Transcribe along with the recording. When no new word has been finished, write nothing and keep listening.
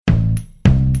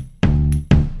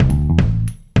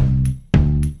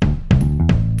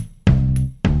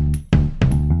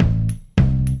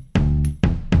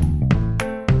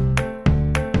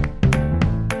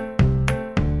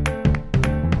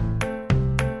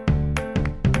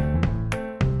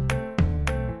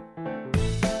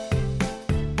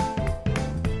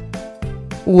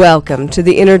Welcome to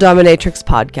the Inner Dominatrix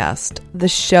podcast, the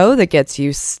show that gets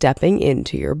you stepping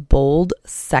into your bold,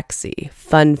 sexy,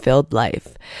 fun-filled life.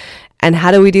 And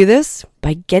how do we do this?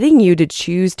 By getting you to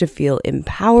choose to feel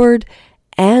empowered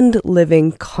and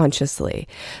living consciously.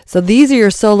 So these are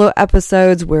your solo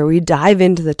episodes where we dive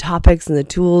into the topics and the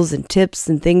tools and tips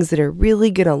and things that are really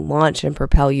going to launch and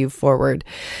propel you forward.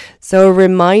 So a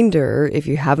reminder, if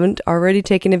you haven't already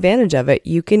taken advantage of it,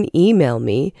 you can email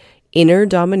me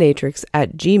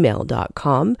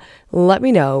innerdominatrix@gmail.com. Let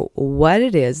me know what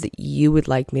it is that you would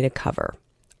like me to cover.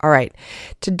 All right.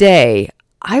 Today,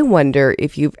 I wonder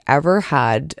if you've ever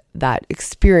had that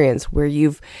experience where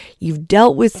you've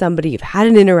dealt with somebody, you've had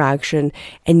an interaction,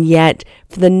 and yet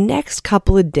for the next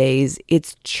couple of days,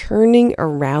 it's churning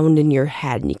around in your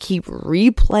head and you keep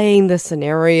replaying the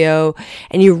scenario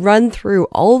and you run through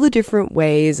all the different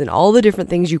ways and all the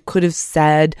different things you could have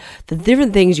said, the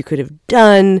different things you could have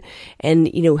done, and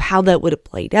how that would have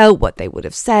played out, what they would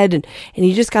have said, and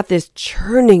you just got this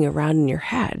churning around in your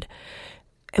head.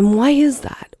 And why is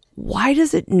that? Why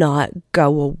does it not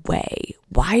go away?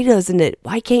 Why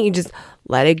can't you just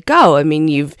let it go? I mean,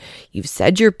 you've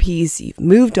said your piece, you've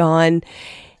moved on,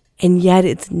 and yet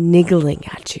it's niggling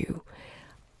at you.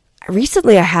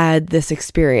 Recently, I had this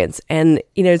experience and,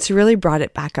 it's really brought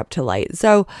it back up to light.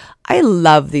 So I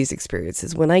love these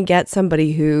experiences when I get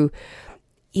somebody who,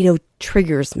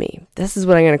 triggers me. This is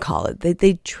what I'm going to call it.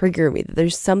 They trigger me.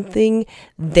 There's something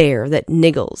there that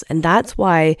niggles. And that's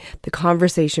why the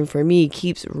conversation for me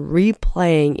keeps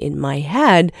replaying in my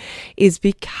head, is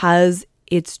because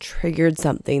it's triggered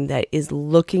something that is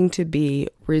looking to be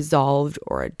resolved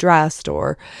or addressed,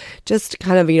 or just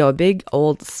kind of, a big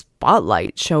old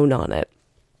spotlight shown on it.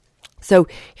 So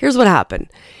here's what happened,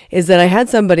 is that I had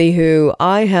somebody who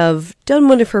I have done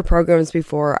one of her programs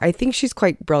before. I think she's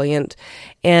quite brilliant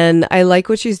and I like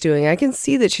what she's doing. I can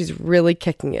see that she's really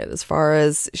kicking it as far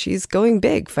as she's going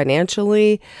big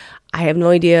financially. I have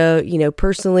no idea,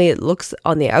 personally, it looks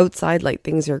on the outside like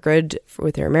things are good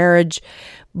with her marriage,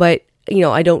 but,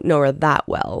 I don't know her that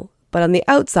well. But on the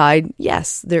outside,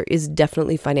 yes, there is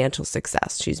definitely financial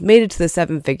success. She's made it to the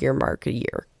 7-figure mark a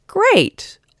year.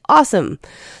 Great. Awesome.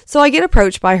 So I get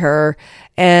approached by her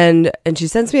and she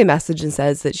sends me a message and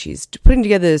says that she's putting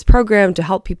together this program to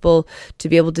help people to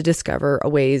be able to discover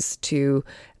ways to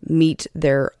meet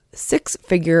their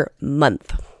 6-figure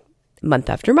month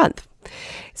after month.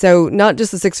 So not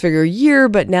just a 6-figure year,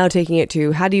 but now taking it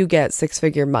to how do you get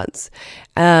 6-figure months?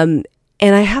 And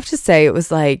I have to say it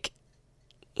was like,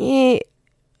 it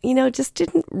just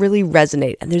didn't really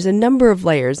resonate. And there's a number of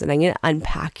layers and I'm going to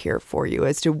unpack here for you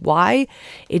as to why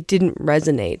it didn't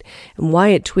resonate and why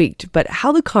it tweaked. But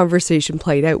how the conversation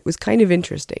played out was kind of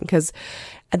interesting, because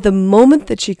at the moment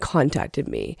that she contacted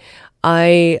me,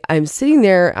 I'm sitting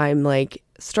there, I'm like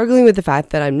struggling with the fact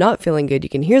that I'm not feeling good. You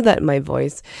can hear that in my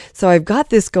voice. So I've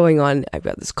got this going on. I've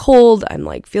got this cold. I'm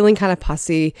like feeling kind of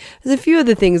pussy. There's a few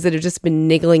other things that have just been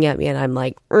niggling at me and I'm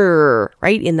like,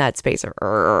 right in that space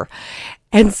of,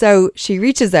 And so she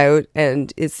reaches out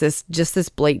and it's this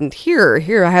blatant,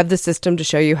 here, I have the system to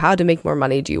show you how to make more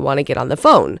money. Do you want to get on the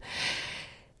phone?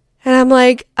 And I'm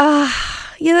like, yeah,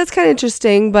 that's kind of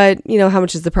interesting, but how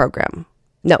much is the program?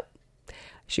 No.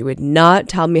 She would not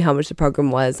tell me how much the program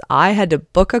was. I had to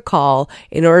book a call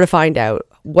in order to find out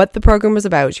what the program was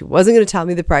about. She wasn't going to tell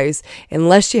me the price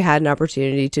unless she had an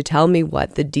opportunity to tell me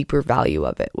what the deeper value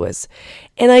of it was.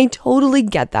 And I totally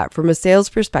get that. From a sales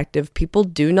perspective, people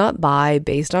do not buy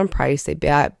based on price. They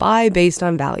buy based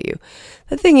on value.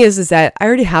 The thing is that I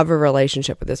already have a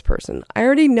relationship with this person. I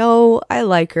already know I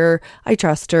like her. I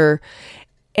trust her.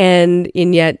 And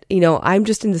yet, I'm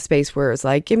just in the space where it's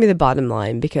like, give me the bottom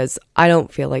line, because I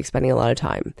don't feel like spending a lot of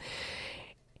time.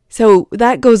 So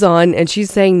that goes on and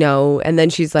she's saying no. And then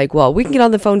she's like, well, we can get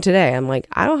on the phone today. I'm like,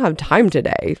 I don't have time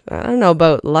today. I don't know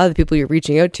about a lot of the people you're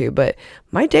reaching out to, but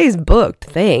my day's booked.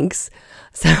 Thanks.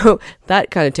 So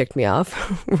that kind of ticked me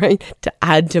off, right? To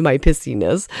add to my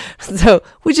pissiness. So,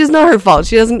 which is not her fault.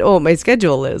 She doesn't know what my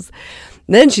schedule is.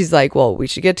 And then she's like, well, we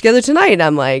should get together tonight. And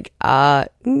I'm like,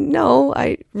 no,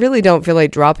 I really don't feel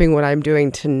like dropping what I'm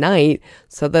doing tonight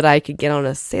so that I could get on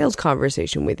a sales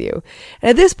conversation with you. And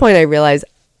at this point, I realized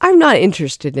I'm not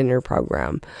interested in her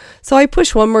program. So I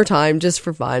push one more time just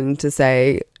for fun to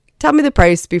say, tell me the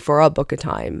price before I'll book a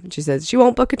time. She says she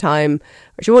won't book a time,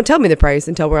 or she won't tell me the price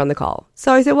until we're on the call.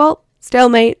 So I said, well,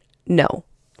 stalemate. No,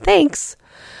 thanks.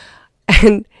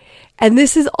 And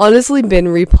this has honestly been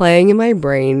replaying in my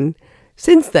brain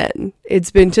since then.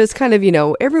 It's been just kind of,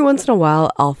 every once in a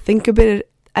while, I'll think of it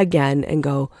again and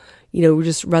go,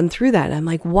 just run through that. And I'm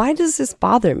like, why does this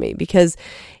bother me? Because,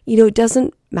 it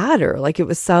doesn't matter. Like, it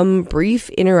was some brief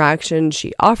interaction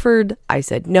she offered. I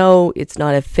said, no, it's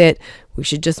not a fit. We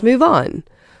should just move on.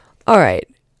 All right.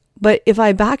 But if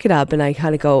I back it up and I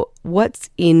kind of go, what's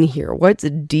in here? What's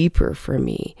deeper for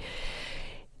me?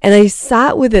 And I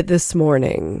sat with it this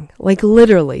morning, like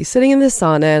literally sitting in the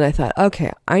sauna, and I thought,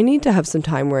 okay, I need to have some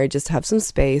time where I just have some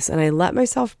space and I let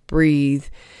myself breathe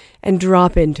and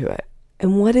drop into it.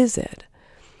 And what is it?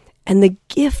 And the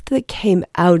gift that came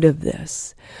out of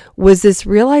this was this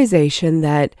realization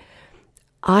that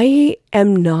I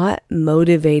am not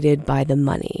motivated by the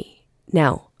money.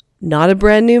 Now, not a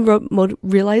brand new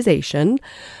realization,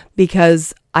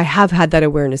 because I have had that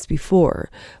awareness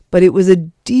before, but it was a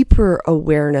deeper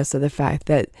awareness of the fact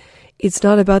that it's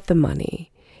not about the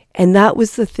money. And that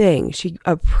was the thing. She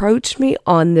approached me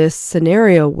on this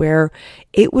scenario where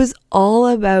it was all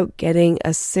about getting a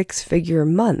 6-figure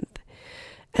month.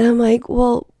 And I'm like,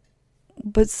 well,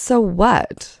 but so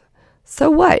what? So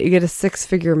what? You get a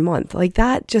 6-figure month. Like,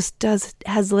 that just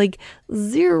has like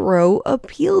zero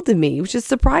appeal to me, which is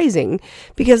surprising,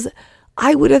 because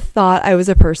I would have thought I was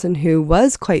a person who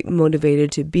was quite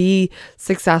motivated to be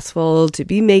successful, to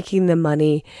be making the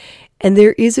money. And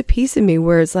there is a piece of me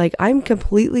where it's like, I'm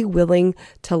completely willing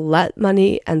to let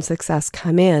money and success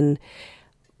come in.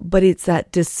 But it's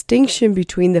that distinction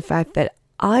between the fact that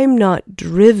I'm not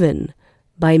driven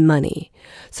by money.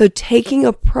 So taking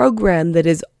a program that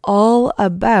is all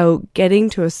about getting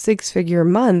to a 6-figure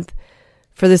month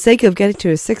for the sake of getting to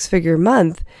a 6-figure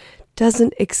month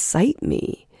doesn't excite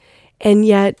me. And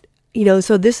yet,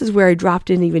 so this is where I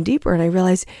dropped in even deeper and I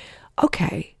realized,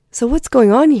 okay, so what's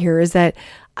going on here is that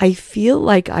I feel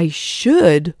like I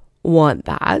should want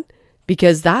that,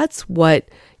 because that's what,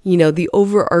 the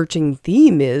overarching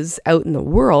theme is out in the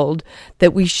world,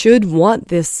 that we should want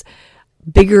this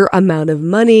bigger amount of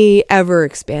money, ever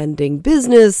expanding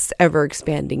business, ever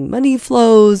expanding money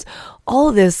flows,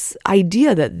 all this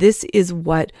idea that this is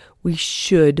what we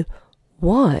should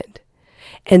want.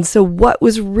 And so what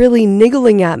was really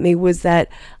niggling at me was that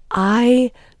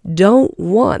I don't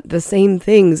want the same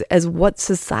things as what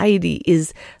society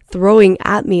is throwing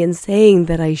at me and saying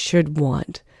that I should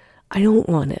want. I don't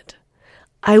want it.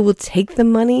 I will take the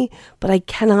money, but I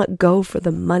cannot go for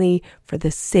the money for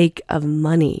the sake of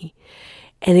money.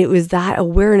 And it was that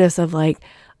awareness of like,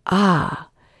 my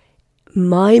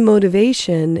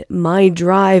motivation, my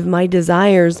drive, my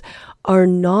desires are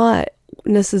not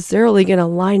necessarily going to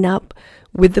line up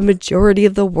with the majority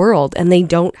of the world, and they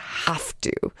don't have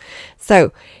to.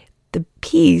 So the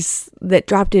piece that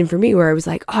dropped in for me where I was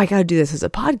like, I got to do this as a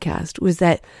podcast, was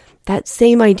that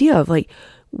same idea of like,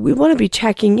 we want to be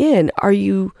checking in. Are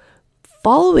you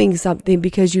following something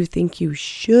because you think you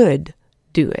should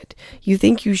do it? You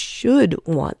think you should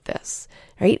want this,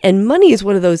 right? And money is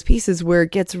one of those pieces where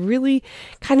it gets really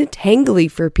kind of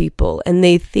tangly for people, and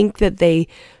they think that they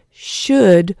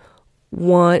should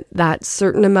want that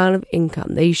certain amount of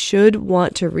income. They should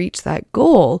want to reach that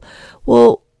goal.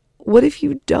 Well, what if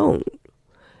you don't?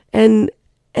 And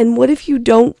what if you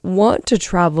don't want to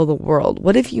travel the world?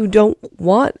 What if you don't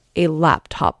want a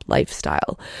laptop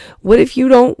lifestyle? What if you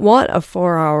don't want a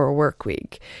 4-hour work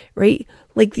week, right?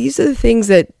 Like, these are the things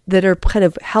that are kind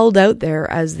of held out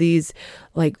there as these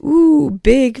like,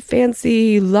 big,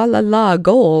 fancy,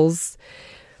 goals.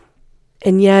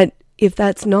 And yet, if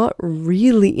that's not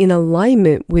really in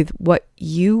alignment with what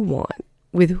you want,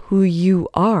 with who you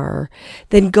are,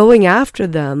 then going after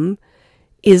them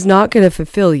is not going to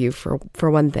fulfill you for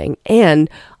one thing. And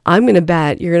I'm going to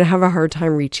bet you're going to have a hard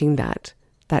time reaching that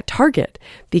target,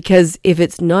 because if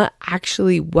it's not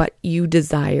actually what you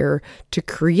desire to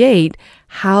create,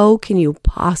 how can you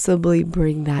possibly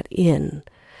bring that in?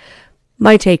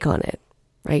 My take on it,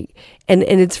 right? And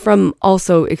it's from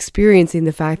also experiencing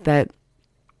the fact that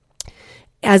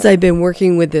as I've been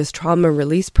working with this trauma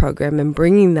release program and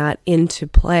bringing that into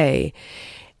play,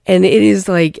 and it is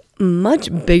like much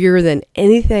bigger than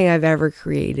anything I've ever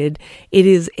created. It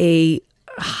is a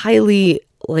highly,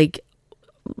 like,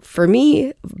 for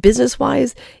me,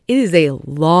 business-wise, it is a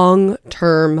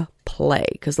long-term play.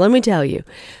 Because let me tell you,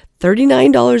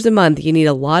 $39 a month, you need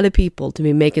a lot of people to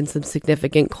be making some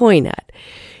significant coin at.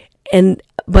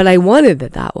 But I wanted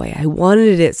it that way. I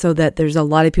wanted it so that there's a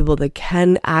lot of people that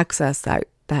can access that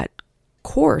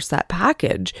course, that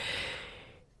package.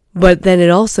 But then it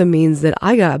also means that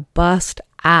I got to bust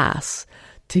ass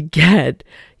to get,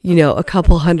 a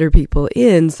couple hundred people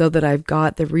in so that I've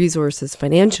got the resources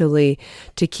financially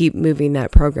to keep moving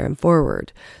that program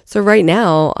forward. So right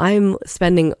now I'm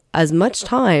spending as much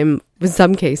time, in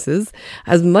some cases,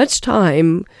 as much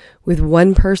time with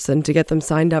one person to get them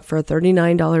signed up for a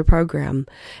 $39 program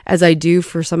as I do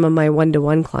for some of my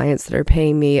one-to-one clients that are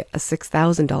paying me a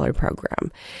 $6,000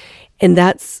 program. And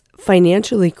that's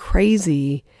financially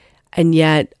crazy. And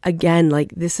yet, again,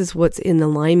 like this is what's in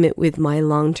alignment with my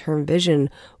long-term vision,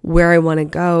 where I want to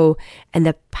go, and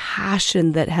the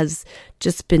passion that has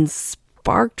just been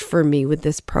sparked for me with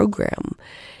this program.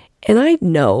 And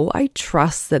I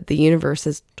trust that the universe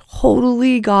has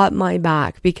totally got my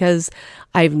back because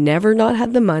I've never not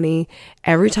had the money.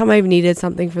 Every time I've needed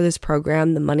something for this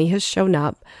program, the money has shown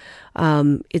up.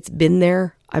 It's been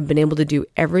there. I've been able to do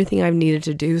everything I've needed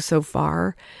to do so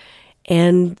far.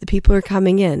 And the people are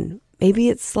coming in. Maybe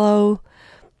it's slow,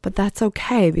 but that's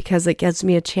okay because it gives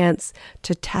me a chance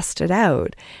to test it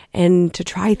out and to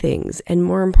try things. And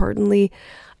more importantly,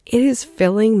 it is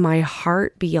filling my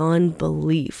heart beyond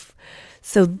belief.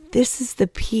 So this is the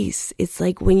piece. It's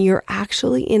like when you're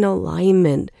actually in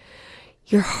alignment,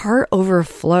 your heart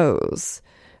overflows.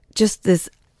 Just this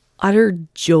utter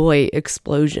joy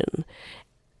explosion.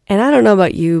 And I don't know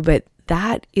about you, but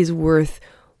that is worth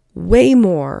way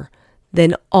more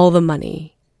than all the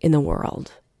money in the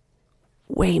world.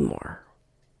 Way more.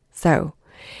 So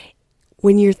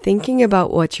when you're thinking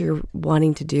about what you're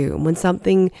wanting to do, and when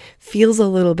something feels a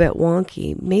little bit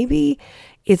wonky, maybe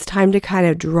it's time to kind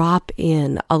of drop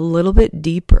in a little bit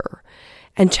deeper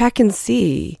and check and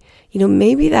see,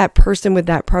 maybe that person with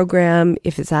that program,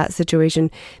 if it's that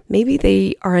situation, maybe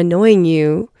they are annoying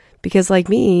you because like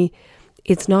me,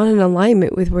 it's not in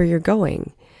alignment with where you're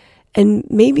going. And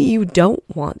maybe you don't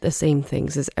want the same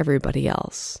things as everybody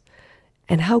else.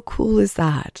 And how cool is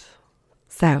that?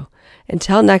 So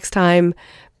until next time,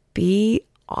 be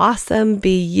awesome,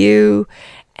 be you,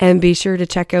 and be sure to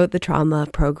check out the trauma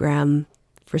program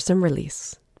for some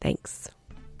release. Thanks.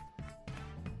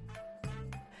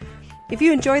 If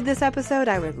you enjoyed this episode,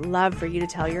 I would love for you to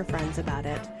tell your friends about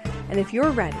it. And if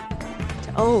you're ready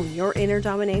to own your inner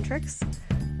dominatrix,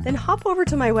 then hop over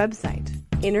to my website,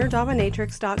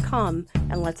 innerdominatrix.com,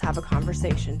 and let's have a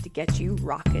conversation to get you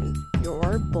rocking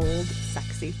your bold,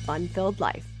 sexy, fun-filled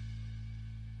life.